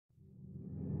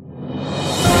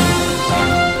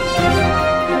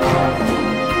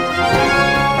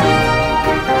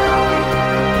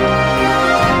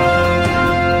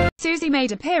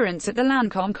made appearance at the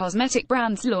Lancôme cosmetic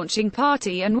brand's launching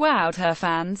party and wowed her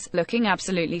fans, looking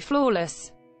absolutely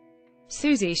flawless.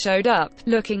 Suzy showed up,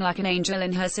 looking like an angel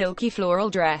in her silky floral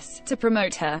dress, to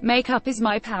promote her "Makeup is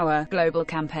My Power" global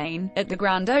campaign, at the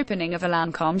grand opening of a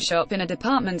Lancôme shop in a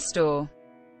department store.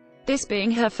 This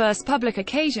being her first public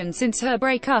occasion since her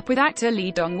breakup with actor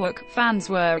Lee Dong-wook, fans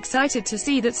were excited to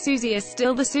see that Suzy is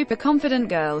still the super confident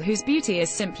girl whose beauty is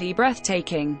simply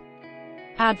breathtaking.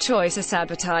 Ad choices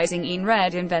advertising in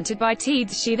red invented by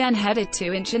Teeds. She then headed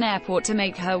to Incheon Airport to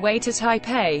make her way to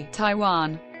Taipei,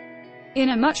 Taiwan. In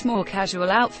a much more casual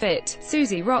outfit,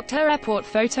 Suzy rocked her airport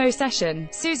photo session.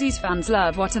 Suzy's fans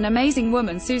love what an amazing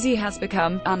woman Suzy has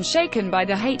become, unshaken by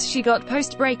the hate she got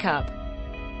post-breakup.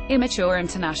 Immature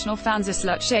international fans are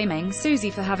slut-shaming Suzy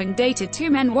for having dated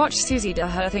two men. Watch Suzy do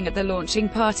her thing at the launching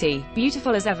party,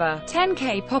 beautiful as ever, 10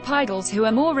 K-pop idols who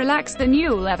are more relaxed than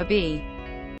you'll ever be.